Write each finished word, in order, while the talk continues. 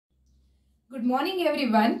Good morning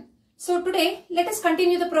everyone. So today let us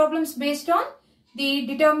continue the problems based on the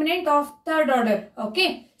determinant of third order.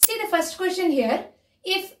 Okay. See the first question here.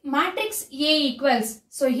 If matrix A equals,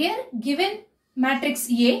 so here given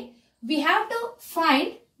matrix A, we have to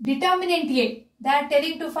find determinant A. They are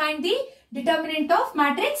telling to find the determinant of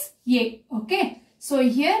matrix A. Okay. So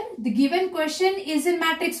here the given question is in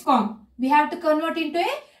matrix form. We have to convert into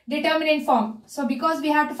a determinant form. So because we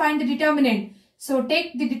have to find the determinant. So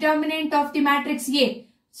take the determinant of the matrix A.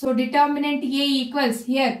 So determinant A equals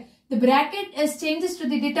here. The bracket is changes to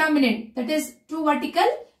the determinant, that is two vertical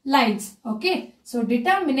lines. Okay. So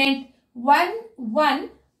determinant 1, 1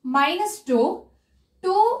 minus 2,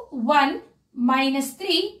 2, 1 minus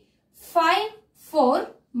 3, 5, 4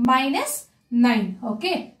 minus 9.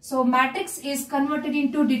 Okay. So matrix is converted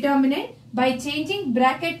into determinant by changing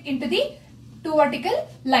bracket into the two vertical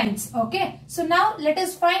lines. Okay. So now let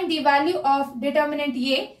us find the value of determinant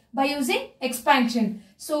A by using expansion.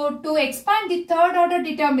 So to expand the third order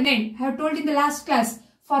determinant, I have told in the last class,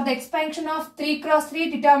 for the expansion of 3 cross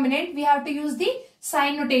 3 determinant, we have to use the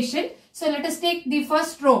sign notation. So let us take the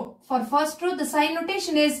first row. For first row, the sign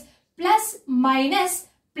notation is plus minus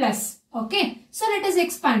plus. Okay. So let us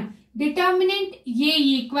expand. Determinant A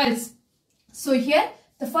equals. So here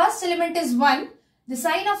the first element is 1. The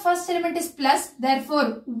sign of first element is plus,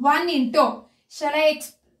 therefore 1 into, shall I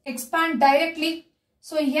expand directly?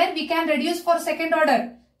 So here we can reduce for second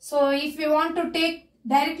order. So if we want to take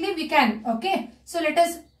directly, we can. Okay. So let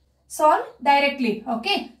us solve directly.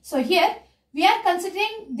 Okay. So here we are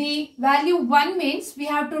considering the value 1 means we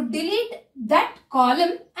have to delete that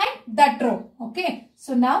column and that row. Okay.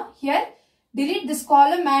 So now here delete this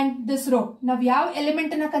column and this row. Now we have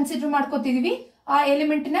element na consider ಮಾಡ್ಕೋತಿದೀವಿ. ಆ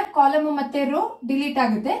element na column ಮತ್ತೆ row delete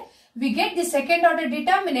ಆಗುತ್ತೆ. We get the second order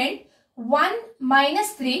determinant 1 minus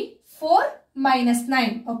 3, 4 minus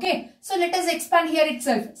 9. Okay. So let us expand here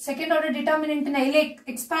itself. Second order determinant na ಇಲ್ಲಿ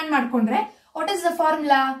expand ಮಾಡ್ಕೊಂಡ್ರೆ what is the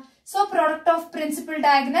formula? So product of principal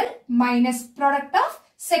diagonal minus product of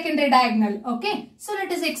secondary diagonal. Okay. So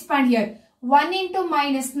let us expand here. 1 into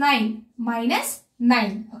minus 9 minus 9.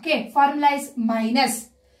 Okay. Formula is minus.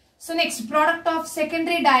 So next product of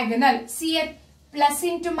secondary diagonal. See here. Plus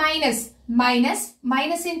into minus, minus,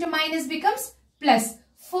 minus into minus becomes plus.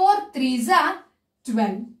 4 3s are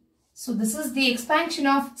 12. So this is the expansion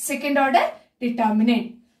of second order determinant.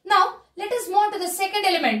 Now let us move to the second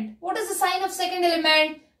element. What is the sign of second element?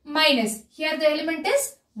 Minus. Here the element is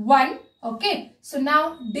 1. Okay. So now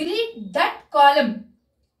delete that column.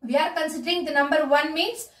 We are considering the number 1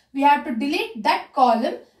 means we have to delete that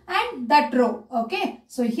column and that row. Okay.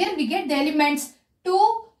 So here we get the elements 2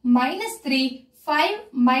 minus 3. 5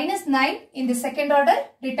 minus 9 in the second order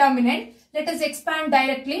determinant. Let us expand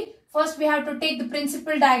directly. First we have to take the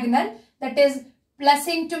principal diagonal, that is plus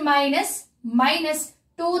into minus, minus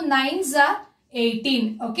 2 9s are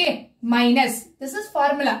 18. Okay. Minus. This is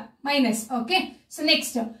formula. Minus. Okay. So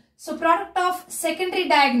next. So product of secondary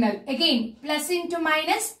diagonal. Again plus into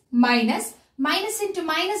minus, minus. Minus into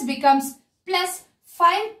minus becomes plus.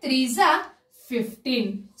 5 3s are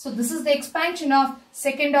 15. So this is the expansion of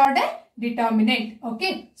second order determinant.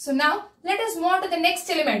 Okay. So now let us move on to the next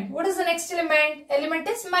element. What is the next element? Element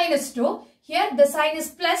is minus 2. Here the sign is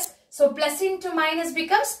plus. So plus into minus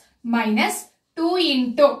becomes minus 2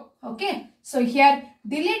 into. Okay. So here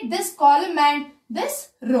delete this column and this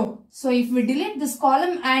row. So if we delete this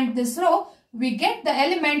column and this row, we get the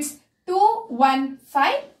elements 2, 1,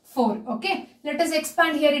 5, 4. Okay. Let us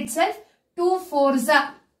expand here itself. 2 4s are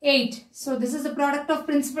 8. So this is the product of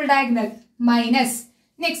principal diagonal minus.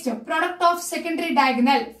 Next, product of secondary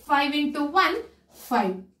diagonal 5 into 1,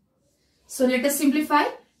 5. So let us simplify.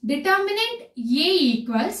 Determinant A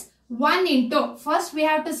equals 1 into, first we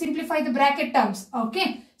have to simplify the bracket terms.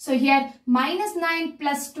 Okay. So here minus 9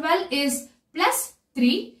 plus 12 is plus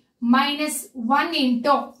 3 minus 1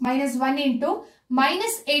 into,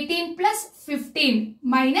 minus 18 plus 15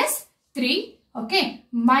 minus 3. Okay.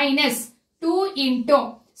 Minus 2 into,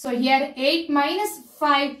 so here 8 minus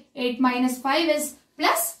 5, 8 minus 5 is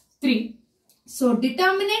plus 3. So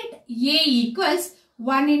determinant A equals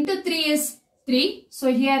 1 into 3 is 3.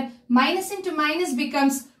 So here minus into minus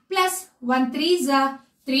becomes plus. 1 3s are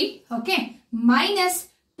 3. Okay. Minus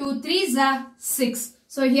 2 3s are 6.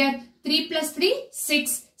 So here 3 plus 3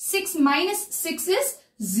 6. 6 minus 6 is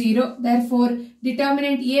 0. Therefore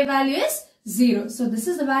determinant A value is 0. So this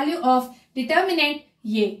is the value of determinant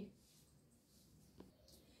A.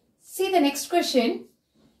 See the next question.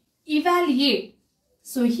 Evaluate.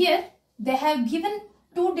 So here they have given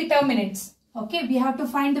two determinants. Okay, we have to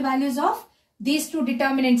find the values of these two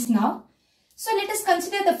determinants now. So let us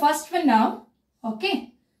consider the first one now.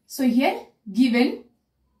 Okay, so here given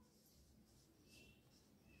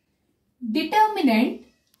determinant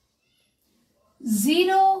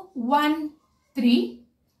 0, 1, 3,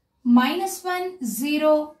 minus 1,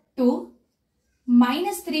 0, 2,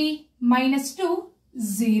 minus 3, minus 2,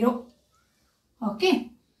 0.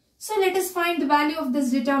 Okay. So let us find the value of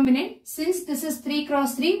this determinant. Since this is 3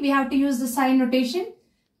 cross 3, we have to use the sign notation.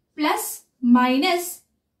 Plus, minus,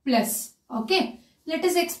 plus. Okay. Let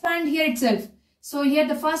us expand here itself. So here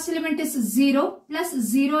the first element is 0 plus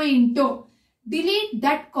 0 into. Delete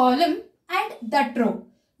that column and that row.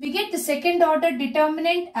 We get the second order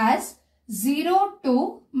determinant as 0,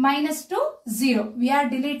 2, minus 2, 0. We are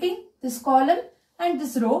deleting this column and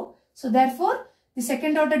this row. So therefore, the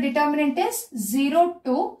second order determinant is 0,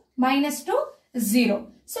 2, minus 2, 0.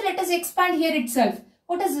 So let us expand here itself.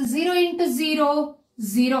 What is 0 into 0?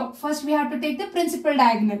 0. First we have to take the principal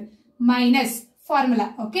diagonal. Minus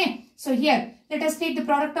formula. Okay. So here let us take the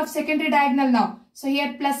product of secondary diagonal now. So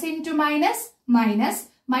here plus into minus, minus.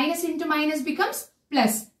 Minus into minus becomes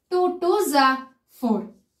plus. 2 2s are 4.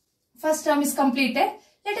 First term is completed.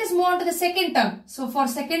 Let us move on to the second term. So for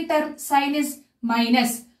second term sign is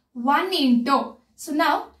minus 1 into. So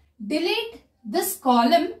now delete this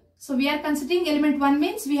column. So we are considering element 1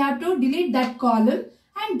 means we have to delete that column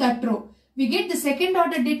and that row. We get the second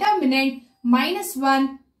order determinant minus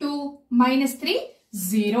 1, 2, minus 3,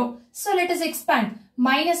 0. So let us expand.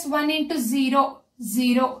 Minus 1 into 0,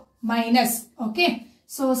 0, minus. Okay.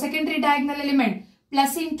 So secondary diagonal element.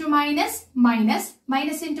 Plus into minus, minus.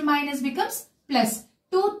 Minus into minus becomes plus.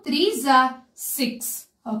 2 3s are 6.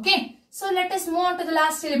 Okay. So let us move on to the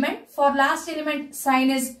last element. For last element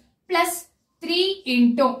sign is plus 3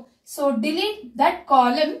 into. So delete that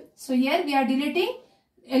column. So here we are deleting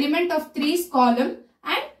element of 3's column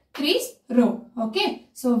and 3's row. Okay.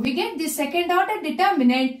 So we get the second order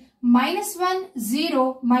determinant minus 1,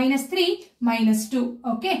 0, minus 3, minus 2.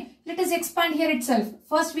 Okay. Let us expand here itself.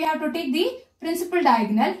 First we have to take the principal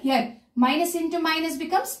diagonal. Here minus into minus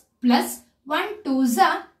becomes plus. 1 2s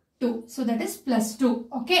are 2. So that is plus 2.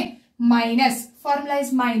 Okay. Minus. Formula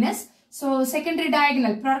is minus. So secondary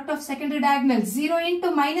diagonal. Product of secondary diagonal. 0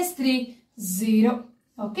 into minus 3. 0.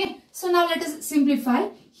 Okay. So now let us simplify.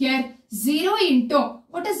 Here 0 into.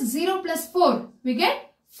 What is 0 plus 4? We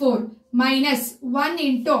get 4. Minus 1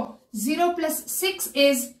 into. 0 plus 6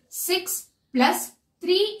 is 6 plus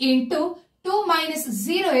 3 into 2 minus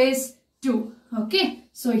 0 is 2. Okay.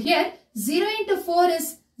 So here 0 into 4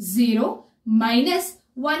 is 0 minus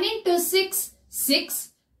 1 into 6,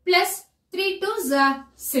 6 plus 3 2s are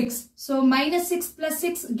 6. So minus 6 plus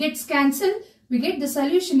 6 gets cancelled. We get the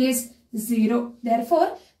solution is 0.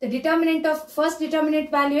 Therefore, the determinant of first determinant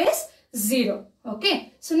value is 0.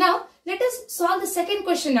 Okay. So now let us solve the second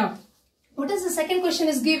question now. What is the second question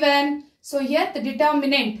is given? So here the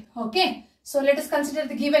determinant. Okay. So let us consider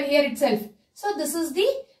the given here itself. So this is the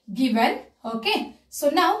given. Okay. So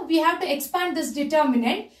now we have to expand this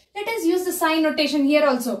determinant. Let us use the sign notation here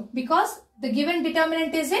also because the given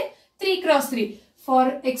determinant is in 3 cross 3.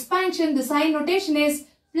 For expansion, the sign notation is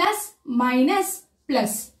plus, minus,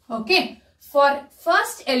 plus. Okay. For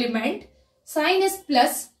first element, sign is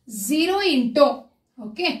plus 0 into.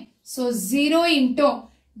 Okay. So 0 into.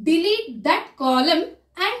 Delete that column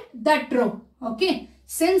and that row. Okay.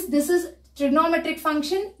 Since this is trigonometric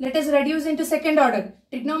function, let us reduce into second order.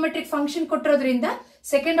 Trigonometric function kottrodrinda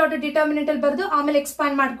second order determinant al bardu amele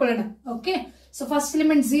expand madkolana. Okay. So first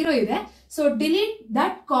element 0 ide. So delete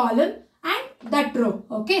that column and that row.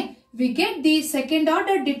 Okay. We get the second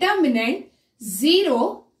order determinant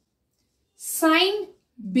 0 sin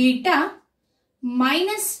beta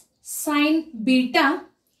minus sin beta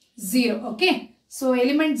 0. Okay. So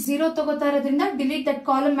element 0 togotaradrinda delete that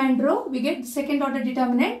column and row. We get second order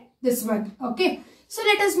determinant this one. Okay. So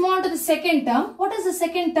let us move on to the second term. What is the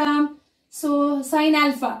second term? So sin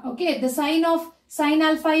alpha. Okay. The sign of sin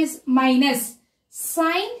alpha is minus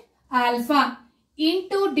sin alpha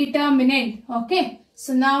into determinant. Okay.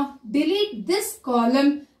 So now delete this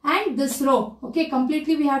column and this row. Okay.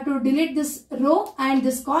 Completely we have to delete this row and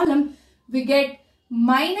this column. We get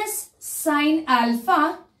minus sin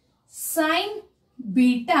alpha sin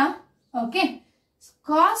beta. Okay.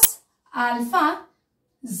 Cos alpha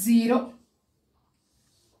 0.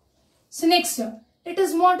 So next term. Let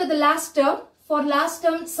us move on to the last term. For last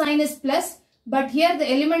term sign is plus. But here the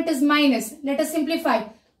element is minus. Let us simplify.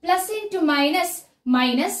 Plus into minus.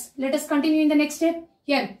 Minus. Let us continue in the next step.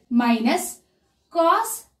 Here minus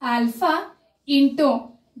cos alpha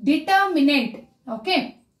into determinant.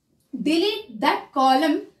 Okay. Delete that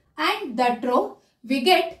column and that row. We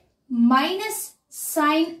get minus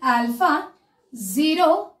sin alpha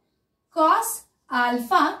 0 cos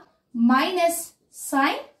alpha minus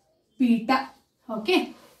sine beta.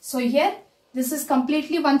 Okay. So here this is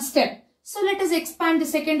completely one step. So let us expand the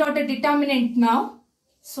second order determinant now.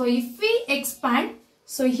 So if we expand,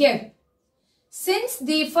 so here, since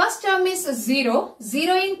the first term is 0,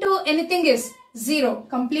 0 into anything is 0.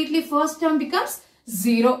 Completely first term becomes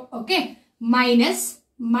 0. Okay. Minus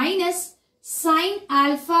sine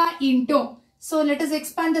alpha into. So let us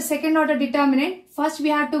expand the second order determinant. First we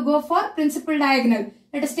have to go for principal diagonal.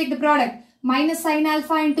 Let us take the product. Minus sine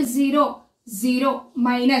alpha into 0. 0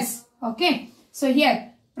 minus. Okay. So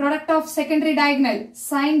here product of secondary diagonal.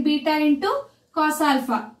 Sine beta into cos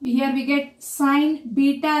alpha. Here we get sine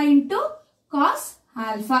beta into cos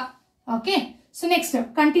alpha. Okay. So next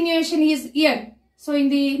step, continuation is here. So in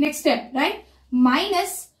the next step, right?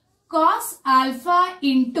 Minus cos alpha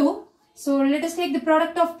into, so let us take the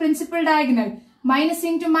product of principal diagonal. Minus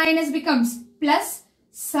into minus becomes plus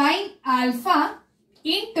sine alpha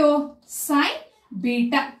into sine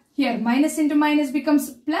beta. Here minus into minus becomes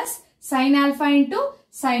plus sine alpha into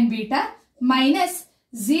sine beta minus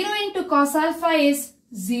 0 into cos alpha is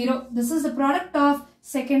 0. This is the product of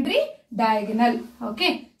secondary diagonal.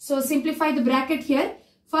 Okay. So simplify the bracket here.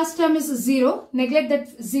 First term is 0. Neglect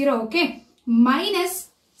that 0. Okay. Minus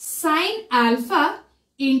sine alpha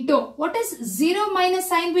into, what is 0 minus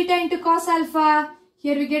sine beta into cos alpha?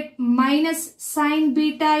 Here we get minus sine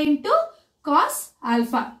beta into cos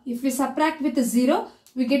alpha. If we subtract with 0,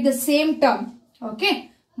 we get the same term.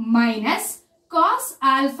 Okay. Minus cos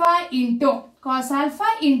alpha into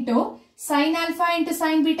sine alpha into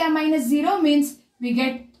sine beta minus 0 means we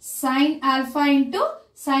get sine alpha into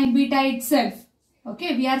sine beta itself.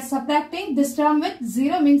 Okay, we are subtracting this term with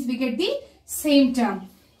 0 means we get the same term.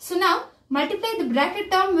 So now multiply the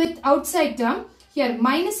bracket term with outside term. Here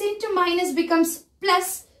minus into minus becomes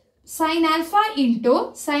plus sine alpha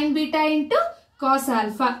into sine beta into cos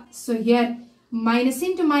alpha. So here minus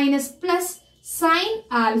into minus plus sine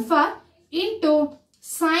alpha into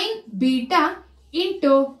sine beta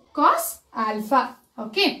into cos alpha.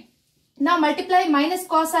 Okay. Now multiply minus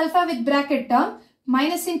cos alpha with bracket term.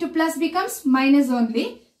 Minus into plus becomes minus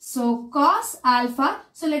only. So cos alpha.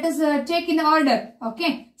 So let us take in order.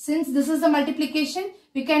 Okay. Since this is the multiplication,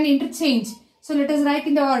 we can interchange. So let us write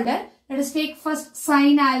in the order. Let us take first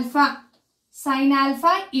sine alpha. Sine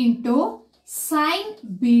alpha into sine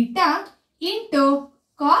beta into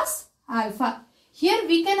cos alpha. Here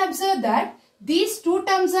we can observe that these two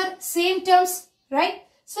terms are same terms, right?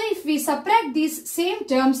 So if we subtract these same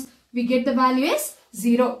terms, we get the value is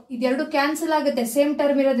 0. Idu cancel agutte, same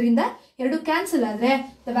term irodrinda eradu cancel adre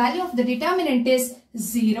the value of the determinant is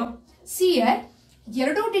 0. See here,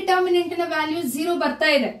 eradu determinant na value 0 barta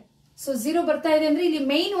ide. So 0 barta ide andre illi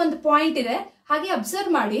main one point ide. Hage observe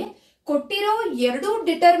ಮಾಡಿ ಕೊಟ್ಟಿರೋ ಎರಡು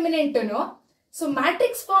determinant ಅನ್ನು so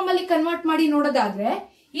matrix form ಅಲ್ಲಿ convert ಮಾಡಿ ನೋಡೋದಾದ್ರೆ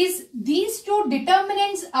is these two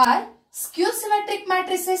determinants are skew symmetric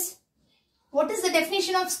matrices. What is the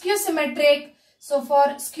definition of skew symmetric? So for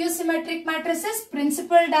skew symmetric matrices,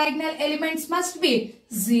 principal diagonal elements must be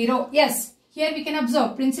 0. Yes, here we can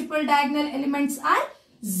observe principal diagonal elements are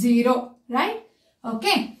 0, right?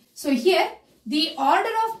 Okay. So here the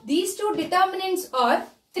order of these two determinants are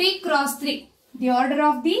 3 cross 3. The order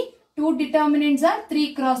of the two determinants are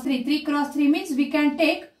 3 cross 3. 3 cross 3 means we can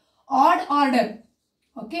take odd order.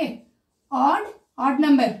 Okay. Odd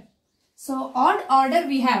number. So odd order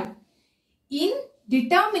we have in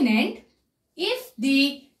determinant. If the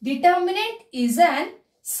determinant is an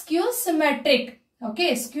skew symmetric, okay,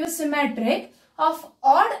 skew symmetric of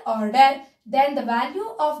odd order, then the value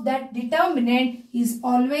of that determinant is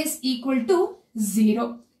always equal to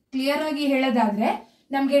 0. Clear agi heladadre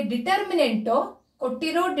namge determinant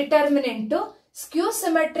kottiro determinant skew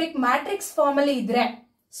symmetric matrix form alli idre.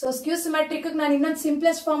 So skew symmetric ಗೆ ನಾನು ಇನ್ನೊಂದು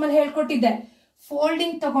simplest form ಅಲ್ಲಿ ಹೇಳ್ಕೊಟ್ಟಿದ್ದೆ.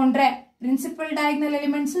 Folding ತಗೊಂಡ್ರೆ principal diagonal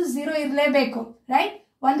elements 0 ಇರಲೇಬೇಕು, right?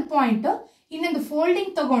 ಒಂದು point. ಇನ್ನೊಂದು folding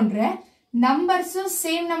ತಗೊಂಡ್ರೆ numbers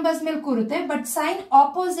same numbers ಮೇಲೆ ಕೂರುತ್ತೆ ಬಟ್ ಸೈನ್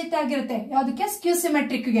ಆಪೋಸಿಟ್ ಆಗಿರುತ್ತೆ. ಯಾವುದಕ್ಕೆ? ಸ್ಕ್ಯೂ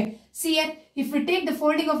ಸಿಮೆಟ್ರಿಕ್ ಗೆ. C if we take the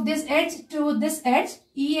folding of this edge to this edge,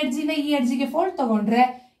 ಈ ಎಡ್ಜಿನ ಈ ಎಡ್ಜಿಗೆ ಫೋಲ್ಡ್ ತಗೊಂಡ್ರೆ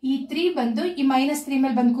ಈ 3 ಬಂದು ಈ -3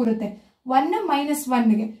 ಮೇಲೆ ಬಂದು ಕೂರುತ್ತೆ. 1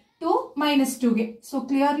 -1 ಗೆ, 2 -2 ಗೆ. So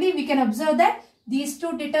clearly we can observe that these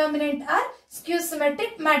two determinant are skew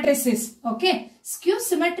symmetric matrices. Okay, skew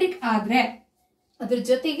symmetric ಆದ್ರೆ ಅದರ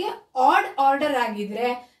ಜೊತೆಗೆ odd order ಆಗಿದ್ರೆ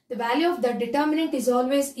the value of the determinant is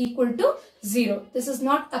always equal to 0. This is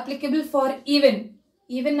not applicable for even.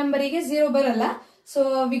 Even number ಗೆ 0 ಬರಲ್ಲ. So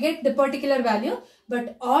we get the particular value. But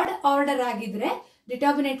odd order ಆಗಿದ್ರೆ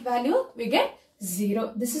determinant value we get 0.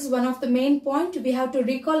 This is one of the main point we have to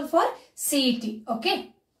recall for CET. Okay.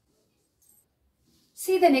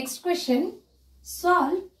 See the next question.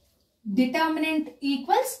 Solve determinant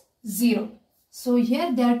equals 0. So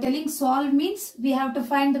here they are telling solve means we have to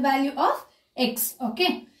find the value of x.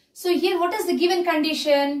 Okay. So here what is the given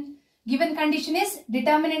condition? Given condition is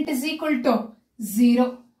determinant is equal to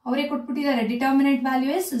 0. Avare kottbittidare determinant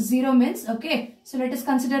value is 0 means, okay. So let us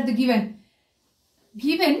consider the given.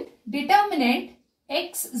 Given determinant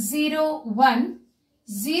x0 1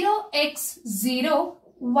 0x0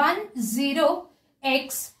 1 0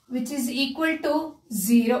 x which is equal to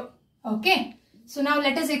 0. Okay. So now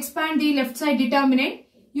let us expand the left side determinant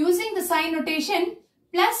using the sign notation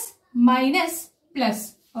plus minus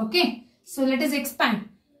plus. Okay. So let us expand.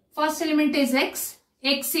 First element is x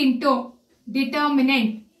into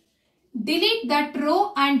determinant. Delete that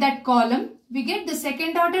row and that column. We get the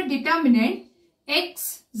second order determinant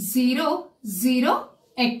x0 0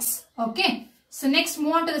 x. Okay. So next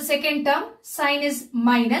move on to the second term. Sign is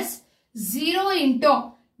minus. 0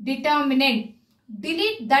 into determinant.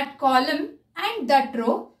 Delete that column and that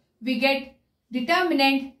row. We get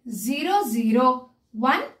determinant 0 0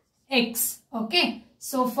 1 x. Okay.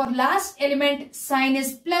 So for last element sign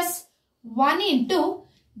is plus. 1 into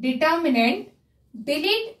determinant.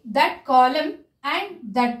 Delete that column and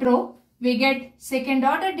that row. We get second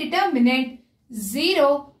order determinant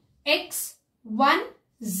 0 x 1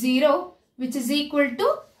 0 which is equal to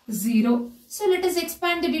 0. So let us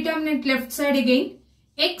expand the determinant left side again.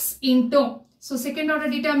 X into, so second order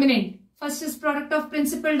determinant. First is product of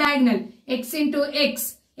principal diagonal. X into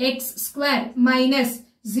x. X square minus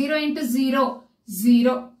 0 into 0.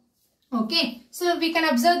 0. Okay. So we can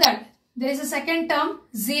observe that there is a second term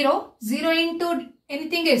 0. 0 into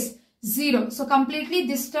anything is 0. So completely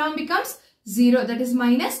this term becomes 0. That is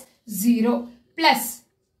minus 0. Plus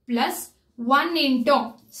 1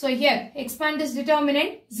 into. So here expand this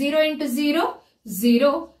determinant 0 into 0.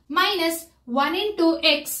 0 minus 1 into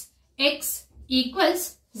x. X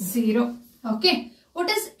equals 0. Okay. What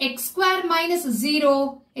is x square minus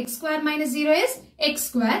 0? X square minus 0 is x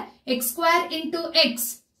square. X square into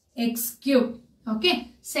x. X cube.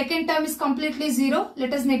 Okay. Second term is completely 0.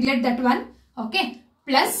 Let us neglect that one. Okay.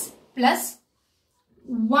 Plus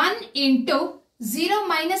 1 into 0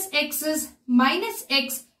 minus x is minus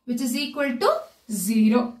x which is equal to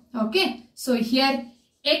 0. Okay. So here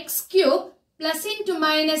x cube plus into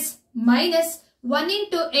minus 1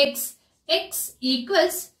 into x. X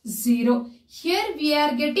equals 0. Here we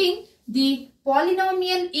are getting the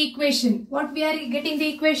polynomial equation. What we are getting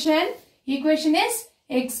the equation? Equation is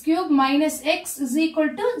x cube minus x is equal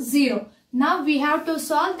to 0. Now we have to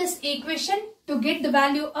solve this equation to get the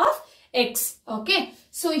value of x. Okay.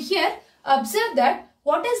 So here observe that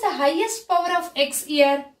what is the highest power of x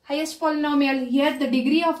here? Highest polynomial here, the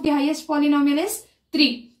degree of the highest polynomial is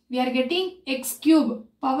 3. We are getting x cube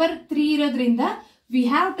power 3 irodrinda we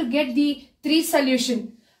have to get the 3 solution.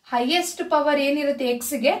 Highest power ಏನಿರುತ್ತೆ x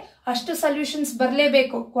ಗೆ ಅಷ್ಟು solutions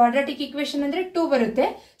ಬರಲೇಬೇಕು. Quadratic equation ಅಂದ್ರೆ 2 ಬರುತ್ತೆ.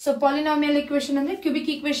 So polynomial equation ಅಂದ್ರೆ cubic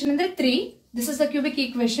equation ಅಂದ್ರೆ 3. This is the cubic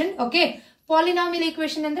equation. Okay. Polynomial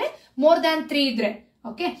equation ಅಂದ್ರೆ more than 3 ಇದ್ರೆ.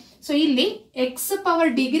 Okay. So ಇಲ್ಲಿ x power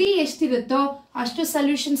degree ಎಷ್ಟಿರುತ್ತೋ ಅಷ್ಟು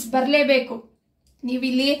solutions ಬರಲೇಬೇಕು. ನೀವು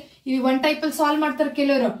ಇಲ್ಲಿ ಒನ್ ಟೈಪ್ ಅಲ್ಲಿ ಸಾಲ್ವ್ ಮಾಡ್ತಾರೆ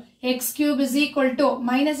ಕೆಲವರು. x cube is equal to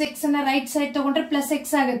minus x ಅನ್ನ ರೈಟ್ ಸೈಡ್ ತಗೊಂಡ್ರೆ ಪ್ಲಸ್ x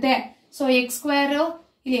ಆಗುತ್ತೆ. ಸೊ x ಸ್ಕ್ವೇರ್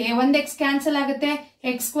ಇಲ್ಲಿ 1x ಕ್ಯಾನ್ಸಲ್ ಆಗುತ್ತೆ.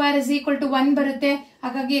 x square is equal to 1 ಬರುತ್ತೆ.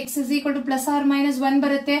 ಹಾಗಾಗಿ x is equal to plus or minus 1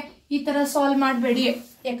 ಬರುತ್ತೆ. ಈ ತರ ಸಾಲ್ವ್ ಮಾಡಬೇಡಿ.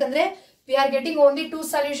 ಯಾಕಂದ್ರೆ we are getting only 2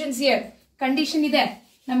 solutions here. Condition ಇದೆ.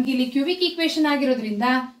 ನಮ್ಗೆ ಇಲ್ಲಿ ಕ್ಯೂಬಿಕ್ ಈಕ್ವೇಶನ್ ಆಗಿರೋದ್ರಿಂದ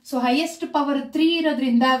ಸೊ ಹೈಯೆಸ್ಟ್ ಪವರ್ 3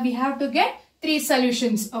 ಇರೋದ್ರಿಂದ we have to get 3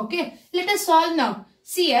 solutions. Okay. Let us solve now.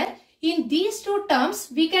 See here. In these two terms,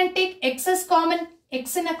 we can take x as common. X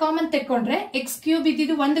in a common ತೆಕ್ಕೊಂಡ್ರೆ x cube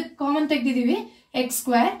ಇದ್ದಿದ್ದು ಒಂದು common ತೆಗ್ದಿದ್ದೀವಿ. x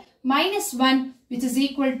square minus 1 which is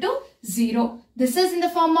equal to 0. This is in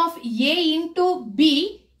the form of a into b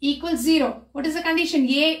equals 0. What is the condition?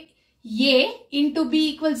 A into b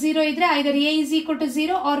equals 0 idre either a is equal to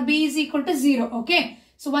 0 or b is equal to 0. Okay.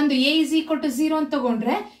 So ಒಂದು a is equal to 0 ಅಂತ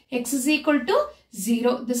ತಗೊಂಡ್ರೆ x is equal to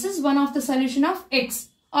 0. This is one of the solution of x.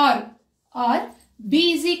 Or b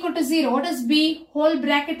is equal to 0. What is b? Whole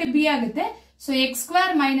bracket b ಆಗುತ್ತೆ. So x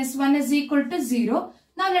square minus 1 is equal to 0.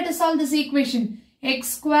 Now let us solve this equation. X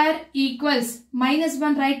square equals minus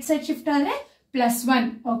 1 right side shift ಆದರೆ plus 1.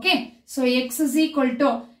 Okay. So x is equal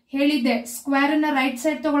to ಹೇಳಿದ್ದೆ square ಅನ್ನ right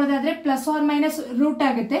side ತಗೊಳ್ಳೋದಾದ್ರೆ plus R minus root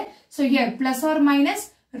ಆಗುತ್ತೆ. So here plus R minus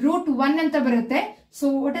root 1 ಅಂತ ಬರುತ್ತೆ. So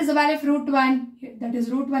what is the value of root 1? That is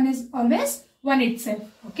root 1 is always 1 itself.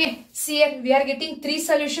 Okay. See here we are getting 3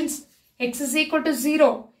 solutions. X is equal to 0.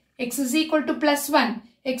 X is equal to plus 1.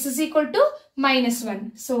 X is equal to minus 1.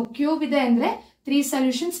 So cube ಇದೆ ಅಂದ್ರೆ 3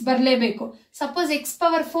 solutions ಬರಲೇಬೇಕು. Suppose x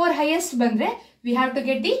power 4 highest ಬಂದ್ರೆ we have to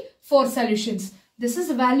get the 4 solutions. This is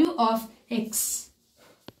the value of x.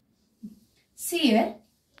 See here,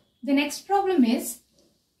 the next problem is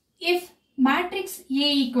if matrix A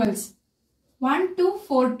equals 1, 2,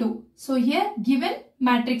 4, 2. So here given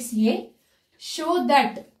matrix A, show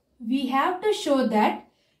that we have to show that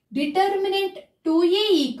determinant 2A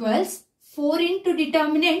equals 4 into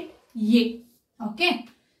determinant A. Okay.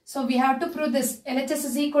 So we have to prove this. LHS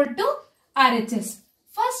is equal to RHS.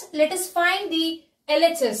 First, let us find the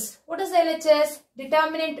LHS. What is LHS?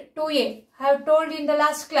 Determinant 2A. I have told you in the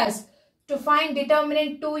last class. To find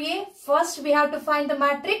determinant 2A, first we have to find the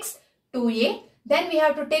matrix 2A. Then we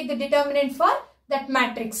have to take the determinant for that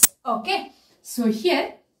matrix. Okay. So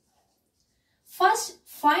here, first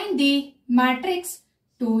find the matrix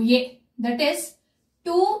 2A. That is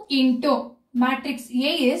 2 into matrix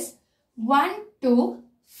A is 1, 2,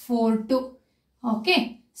 4, 2.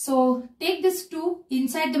 Okay. So take this 2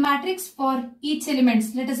 inside the matrix for each element.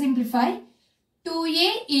 Let us simplify.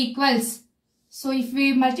 2A equals. So if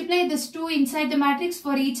we multiply this 2 inside the matrix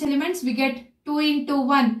for each element, we get 2 into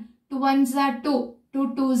 1. 2 1s are 2.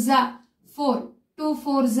 2 2s are 4. 2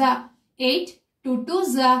 4s are 8. 2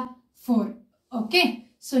 2s are 4. Okay.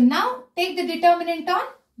 So now take the determinant on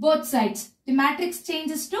both sides. The matrix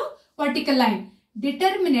changes to vertical line.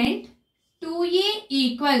 Determinant 2A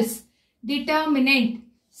equals determinant.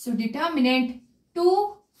 So determinant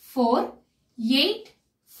 2, 4, 8,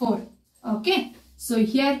 4. Okay. So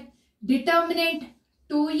here determinant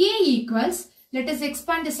 2A equals, let us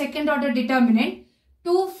expand the second order determinant.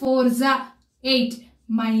 2 4s are 8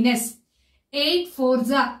 minus 8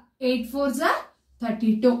 4s are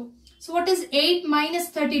 32. So what is 8 minus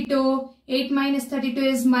 32? 8 minus 32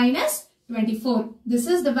 is minus 24. This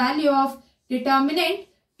is the value of determinant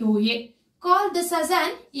 2A. Call this as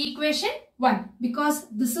an equation 1 because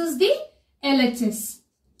this is the LHS.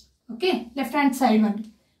 Okay, left hand side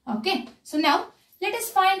one. Okay, so now let us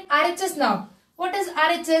find RHS now. What is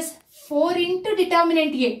RHS? 4 into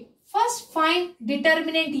determinant A. First find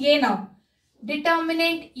determinant A now.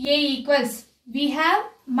 Determinant A equals, we have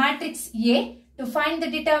matrix A. To find the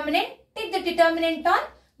determinant, take the determinant on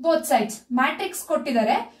both sides. Matrix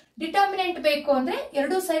kottidare, determinant beku andre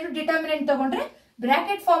eradu side determinant tagondre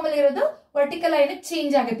bracket form alli irodu vertical line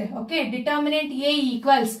change agutte. Okay, determinant A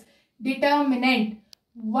equals determinant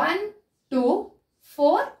 1, 2,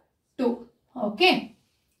 4, 2. Okay.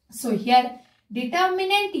 So here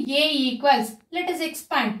determinant A equals, let us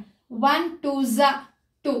expand. 1 2s are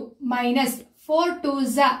 2 minus 4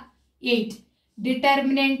 2s are 8.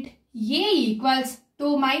 Determinant A equals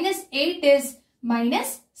 2 minus 8 is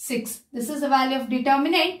minus 6. This is the value of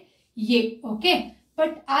determinant A. Okay.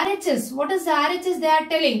 But RHS, what is the RHS they are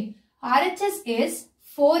telling? RHS is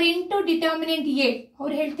 4 into determinant A. How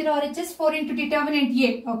ಹೇಳ್ತಿರೋ RHS? 4 into determinant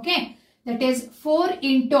A. Okay. That is 4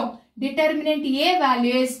 into determinant A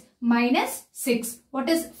value is minus 6. What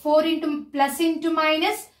is 4 into plus into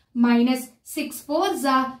minus? Minus 6 4s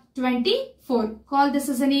are 24. Call this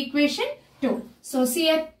as an equation 2. So see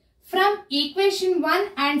here, from equation 1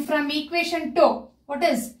 and from equation 2, what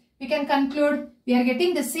is? We can conclude we are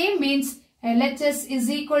getting the same, means LHS is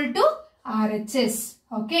equal to RHS.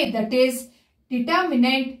 Okay, that is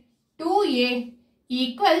determinant 2A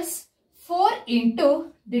equals 4 into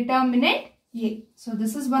determinant A. So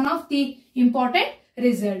this is one of the important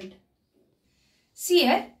result. See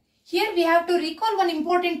here we have to recall one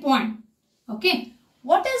important point. Okay,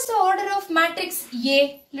 what is the order of matrix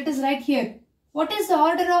A? Let us write here. What is the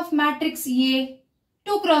order of matrix A?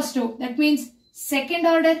 2 cross 2. That means second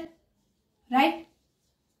order, right?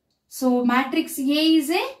 So matrix A is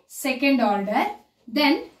a second order.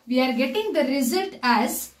 Then we are getting the result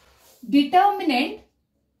as determinant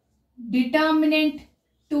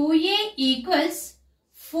 2A equals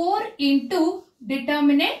 4 into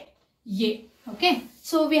determinant A. Okay.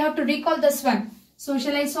 So we have to recall this one. So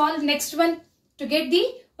shall I solve next one to get the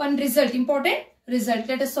one result, important result.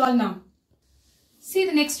 Let us solve now. See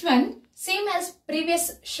the next one, same as previous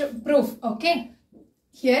proof. Okay.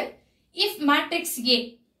 Here, if matrix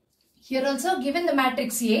A, here also given the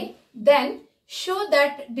matrix A, then show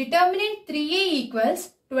that determinant 3A equals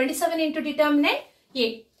 27 into determinant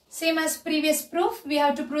A. Same as previous proof, we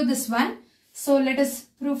have to prove this one. So let us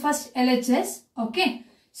prove first LHS. Okay.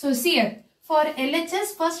 So see here, for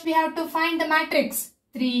LHS, first we have to find the matrix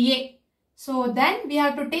 3A. So then we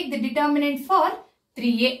have to take the determinant for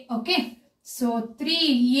 3A. Okay. So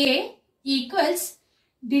 3A equals,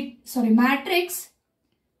 matrix,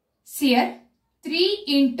 see here, 3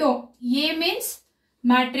 into A means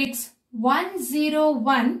matrix 1 0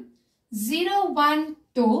 1 0 1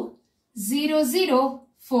 2 0 0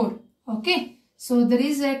 4. Okay. So there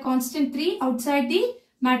is a constant 3 outside the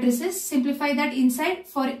matrices. Simplify that inside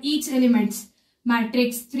for each elements.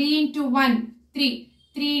 Matrix 3 into 1, 3.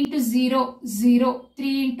 3 into 0, 0.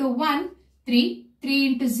 3 into 1, 3. 3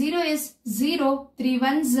 into 0 is 0. 3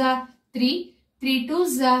 1s are 3. 3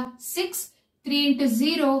 2s are 6. 3 into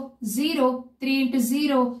 0, 0. 3 into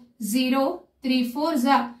 0, 0. 3 4s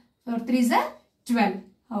are, 4 3s are 12.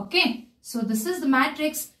 Okay. So this is the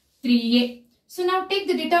matrix 3A. So now take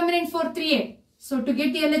the determinant for 3A. So to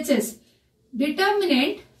get the LHS,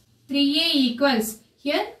 determinant 3A equals,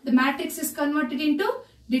 here the matrix is converted into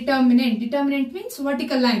determinant. Determinant means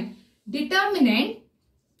vertical line. Determinant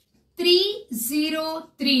 3 0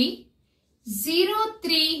 3 0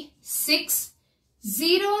 3 6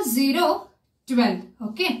 0 0 12.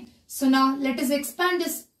 Okay. So now let us expand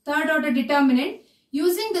this third order determinant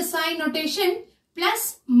using the sign notation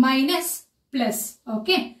plus minus plus.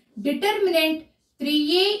 Okay. Determinant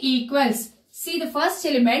 3A equals, see the first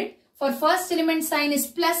element, for first element sign is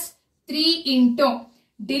plus 3 into,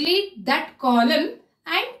 delete that column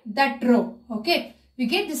and that row. Okay. We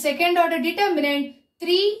get the second order determinant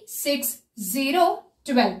 3 6 0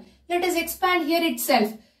 12. Let us expand here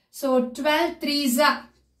itself. So 12 3s are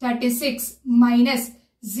 36 minus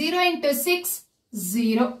 0 into 6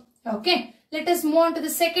 0. Okay. Let us move on to the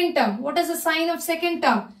second term. What is the sign of second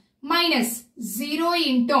term? Minus 0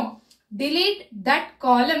 into, delete that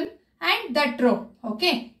column and that row.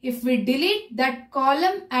 Okay. If we delete that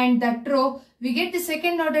column and that row, we get the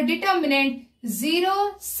second order determinant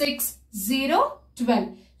 0 6 0 12.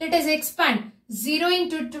 Let us expand. 0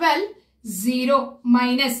 into 12, 0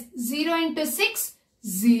 minus 0 into 6,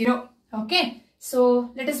 0. Okay.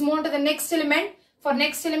 So let us move on to the next element. For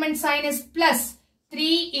next element sign is plus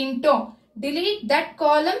 3 into, delete that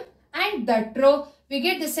column and that row. We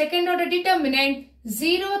get the second order determinant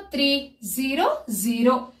 0 3 0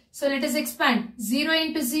 0. So let us expand. 0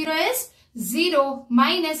 into 0 is 0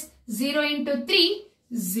 minus 0 into 3,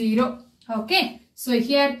 0. Okay. So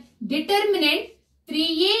here determinant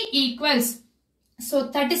 3A equals, so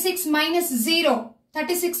 36 minus 0,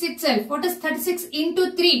 36 itself. What is 36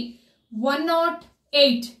 into 3?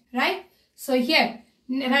 108, right? So here,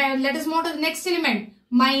 let us move to the next element.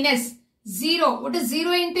 Minus 0. What is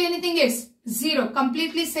 0 into anything is? 0.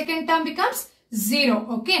 Completely second term becomes 0.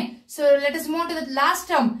 Okay. So let us move to the last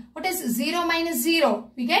term. What is 0 minus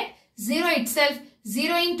 0? We get 0 itself.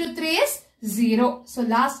 0 into 3 is 0. So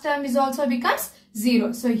last term is also becomes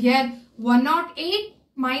 0. So here 108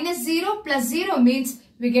 minus 0 plus 0 means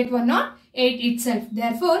we get 108 itself.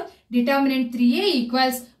 Therefore, determinant 3A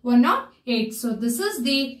equals 108. So this is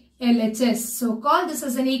the LHS. So call this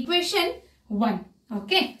as an equation 1.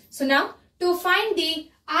 Okay. So now to find the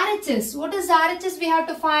RHS. What is the RHS we have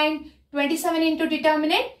to find? 27 into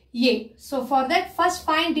determinant A. So for that, first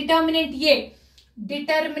find determinant A.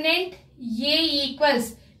 Determinant A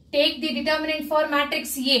equals, take the determinant for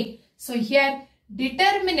matrix A. So here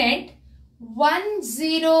determinant 1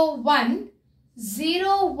 0 1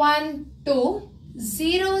 0 1 2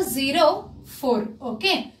 0 0 4.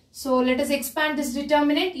 Okay. So let us expand this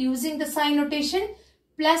determinant using the sign notation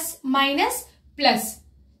plus minus plus.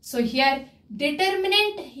 So here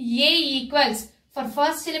determinant A equals, for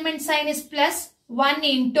first element sign is plus 1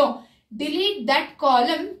 into, delete that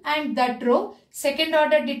column and that row. Second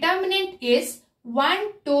order determinant is 1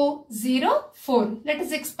 2 0 4. Let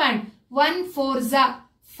us expand. 1 4 is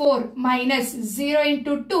 4 minus 0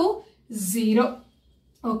 into 2, 0.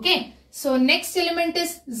 Okay. So next element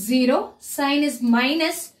is 0. Sign is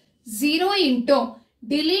minus 0 into,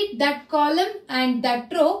 delete that column and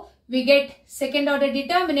that row. We get second order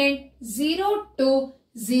determinant 0 2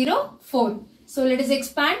 0 4. So let us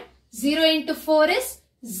expand. 0 into 4 is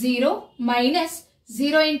 0 minus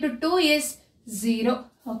 0 into 2 is 0.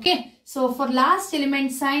 Okay. So for last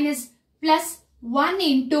element sign is plus 1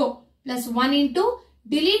 into,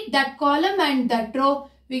 delete that column and that row.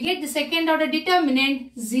 We get the second order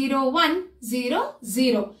determinant 0 1 0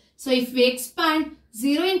 0. So if we expand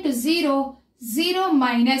 0 into 0, 0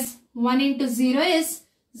 minus 1 into 0 is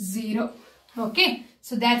 0. Okay.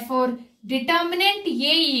 So therefore determinant A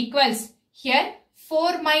equals, here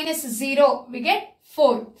 4 minus 0, we get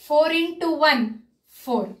 4. 4 into 1,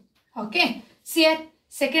 4. Okay. See here,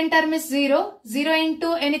 second term is 0. 0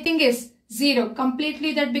 into anything is 0.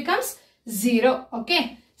 Completely that becomes 0.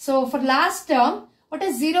 Okay. So for last term, what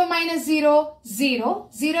is 0 minus 0? 0.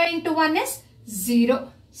 0 into 1 is 0.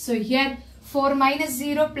 So here 4 minus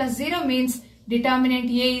 0 plus 0 means determinant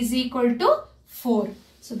A is equal to 4.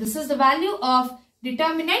 So this is the value of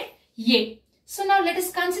determinant A. So now let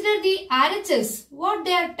us consider the RHS. What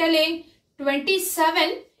they are telling,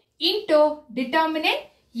 27 into determinant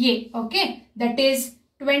A. Okay. That is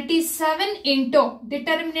 27 into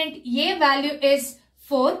determinant A value is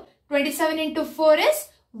 4. 27 into 4 is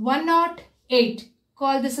 108.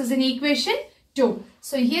 Call this as an equation 2.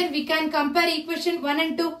 So here we can compare equation 1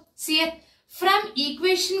 and 2. See here, from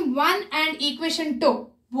equation 1 and equation 2,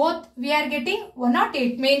 both we are getting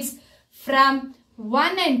 108, means from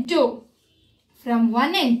 1 and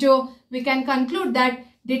 2, we can conclude that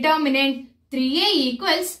determinant 3A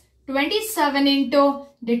equals 27 into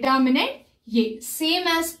determinant A. Same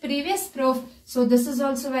as previous proof. So this is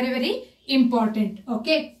also very, very important.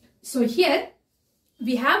 Okay. So here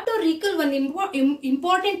we have to recall one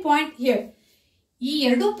important point here. ಈ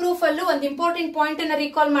ಎರಡು proof ಅಲ್ಲೂ ಒಂದು important point ಅನ್ನ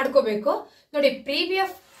recall ಮಾಡ್ಕೋಬೇಕು ನೋಡಿ.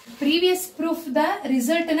 Previous proof the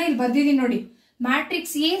result ಅನ್ನ ಇಲ್ಲಿ ಬರ್ದಿದ್ದೀನಿ ನೋಡಿ.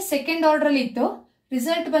 ಮ್ಯಾಟ್ರಿಕ್ಸ್ ಎ ಸೆಕೆಂಡ್ ಆರ್ಡರ್ ಅಲ್ಲಿ ಇತ್ತು.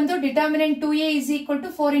 ರಿಸಲ್ಟ್ ಬಂದು determinant 2a is equal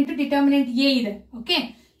to 4 into determinant a ಇದೆ. Okay.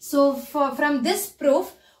 So from this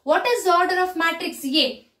proof what is order of matrix A?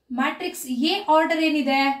 Matrix A order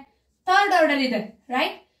ಏನಿದೆ? Third order ಇದೆ,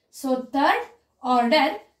 right? So third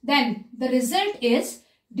order, then the result is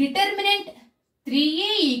determinant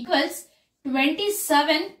 3a equals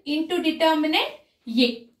 27 into determinant a.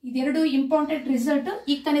 ಇದೆರಡು important result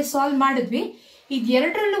ಈಗ ತಾನೇ solve ಮಾಡಿದ್ವಿ.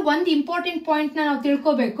 ಇದೆರಡರಲ್ಲೂ ಒಂದು important point ನಾವು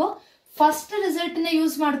ತಿಳ್ಕೋಬೇಕು. First result ನ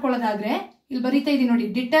ಯೂಸ್ ಮಾಡ್ಕೊಳ್ಳೋದಾದ್ರೆ ಇಲ್ಲಿ ಬರೀತಾ ಇದೀನಿ ನೋಡಿ.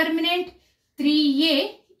 Determinant 3a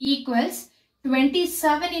equals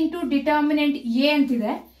 27 into determinant a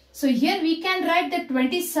ಅಂತಿದೆ. So here we can write the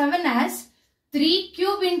 27 as 3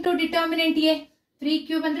 cube into determinant a. 3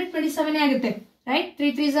 cube ಅಂದ್ರೆ 27 ಆಗುತ್ತೆ, right? 3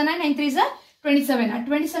 3s are 9, 9 3s are 27. ಆ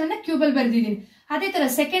 27 ನ ಕ್ಯೂಬ್ ಅಲ್ಲಿ ಬರ್ದಿದ್ದೀನಿ. ಅದೇ ತರ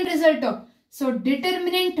second result. So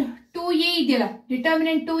determinant 2a ಇದೆಯಲ್ಲ,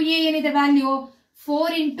 ಡಿಟರ್ಮಿನೆಂಟ್ 2a ಏನಿದೆ ವ್ಯಾಲ್ಯೂ?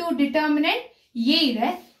 4 into determinant a ಇದೆ.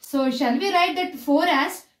 So shall we right that 4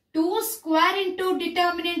 as 2 square into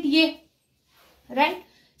determinant a, right?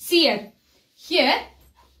 See here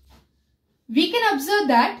we can observe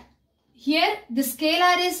that here the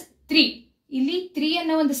scalar is 3. ಇಲ್ಲಿ 3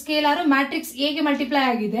 ಅನ್ನೋ ಒಂದು scalar matrix A ಗೆ multiply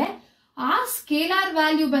ಆಗಿದೆ. ಆ scalar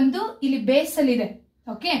value ಬಂದು ಇಲ್ಲಿ base ಅಲ್ಲಿ ಇದೆ.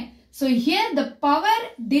 Okay. So here the power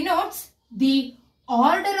denotes the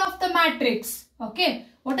order of the matrix. Okay.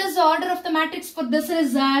 What is the order of the matrix for this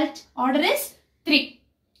result? Order is 3.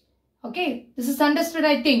 Okay. This is understood,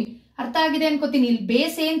 I think. ಅರ್ಥ ಆಗಿದೆ ಅನ್ಕೋತೀನಿ. ಇಲ್ಲಿ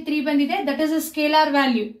base ಏನ್ 3 ಬಂದಿದೆ, that is a scalar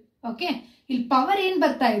value. Okay. ಇಲ್ಲಿ power ಏನ್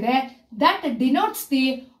ಬರ್ತಾ ಇದೆ, that denotes the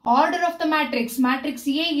order of the matrix. Matrix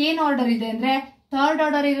A ಏನ್ ಆರ್ಡರ್ ಇದೆ ಅಂದ್ರೆ ಥರ್ಡ್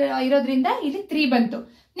ಆರ್ಡರ್ ಇರೋದ್ರಿಂದ ಇಲ್ಲಿ 3 ಬಂತು.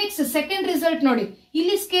 ನೆಕ್ಸ್ಟ್ ಸೆಕೆಂಡ್ ರಿಸಲ್ಟ್ ನೋಡಿ.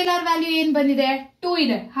 ಇಲ್ಲಿ ಸ್ಕೇಲಾರ್ ವ್ಯಾಲ್ಯೂ ಏನ್ ಬಂದಿದೆ? 2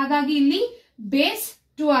 ಇದೆ. ಹಾಗಾಗಿ ಇಲ್ಲಿ ಬೇಸ್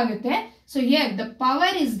 2 ಆಗುತ್ತೆ. So here the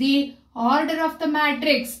power is the order of the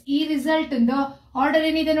matrix. ಈ ರಿಸಲ್ಟ್ ಆರ್ಡರ್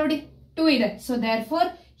ಏನಿದೆ ನೋಡಿ, 2 ಇದೆ. So there four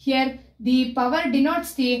here the power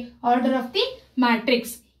denotes the order of the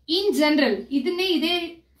matrix. In general ಇದನ್ನೇ ಇದೇ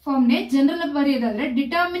ಫಾರ್ಮ್ ನೇ general ಬರೆಯೋದಾದ್ರೆ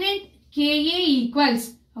determinant KA equals,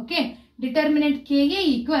 okay, determinant KA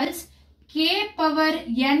equals k power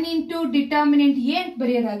n into determinant a ಅಂತ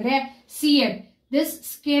ಬರೆಯೋದಾದ್ರೆ see here this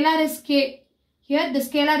scalar is k, here the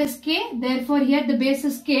scalar is k, therefore here the base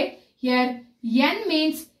is k. Here n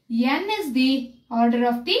means n is the order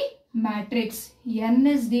of the matrix. N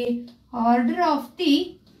is the order of the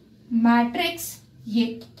matrix A.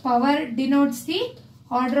 Power denotes the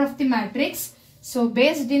order of the matrix. So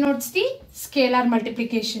base denotes the scalar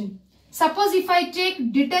multiplication. Suppose if I take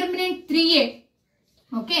determinant 3a,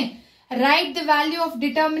 okay, write the value of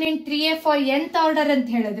determinant 3a for nth order ಅಂತ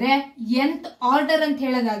ಹೇಳಿದ್ರೆ, nth order ಅಂತ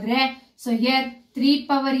ಹೇಳೋದಾದ್ರೆ, so here 3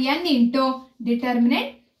 power n into determinant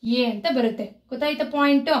a ಅಂತ ಬರುತ್ತೆ. ಗೊತ್ತಾಯ್ತಾ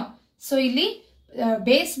point? So ಇಲ್ಲಿ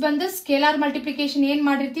base ಬಂದು scalar multiplication ಏನ್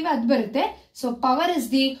ಮಾಡಿರ್ತೀವಿ ಅದು ಬರುತ್ತೆ. So power is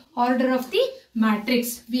the order of the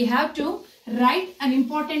matrix. We have to write an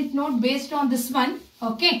important note based on this one.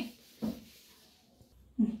 Okay.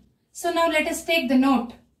 So now let us take the note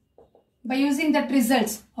by using that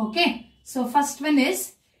results. Okay. So first one is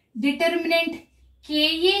determinant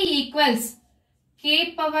KA equals k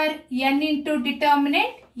power n into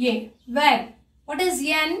determinant a. Where? What is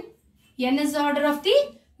n? N is the order of the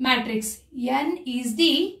matrix. N is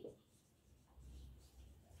the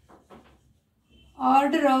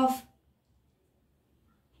order of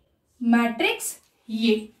matrix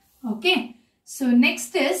A. Okay. So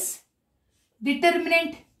next is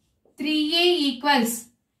determinant 3a equals.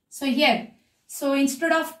 So here, so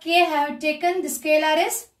instead of k I have taken the scalar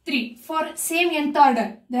is 3 for same nth order.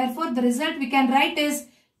 Therefore the result we can write is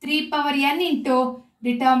 3 power n into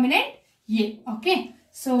determinant a. Okay.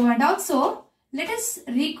 So and also let us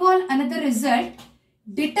recall another result.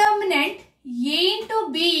 Determinant a into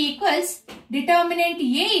b equals determinant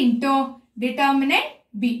a into determinant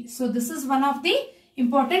b. So this is one of the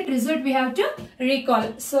important result we have to recall.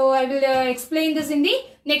 So I will explain this in the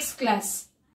next class.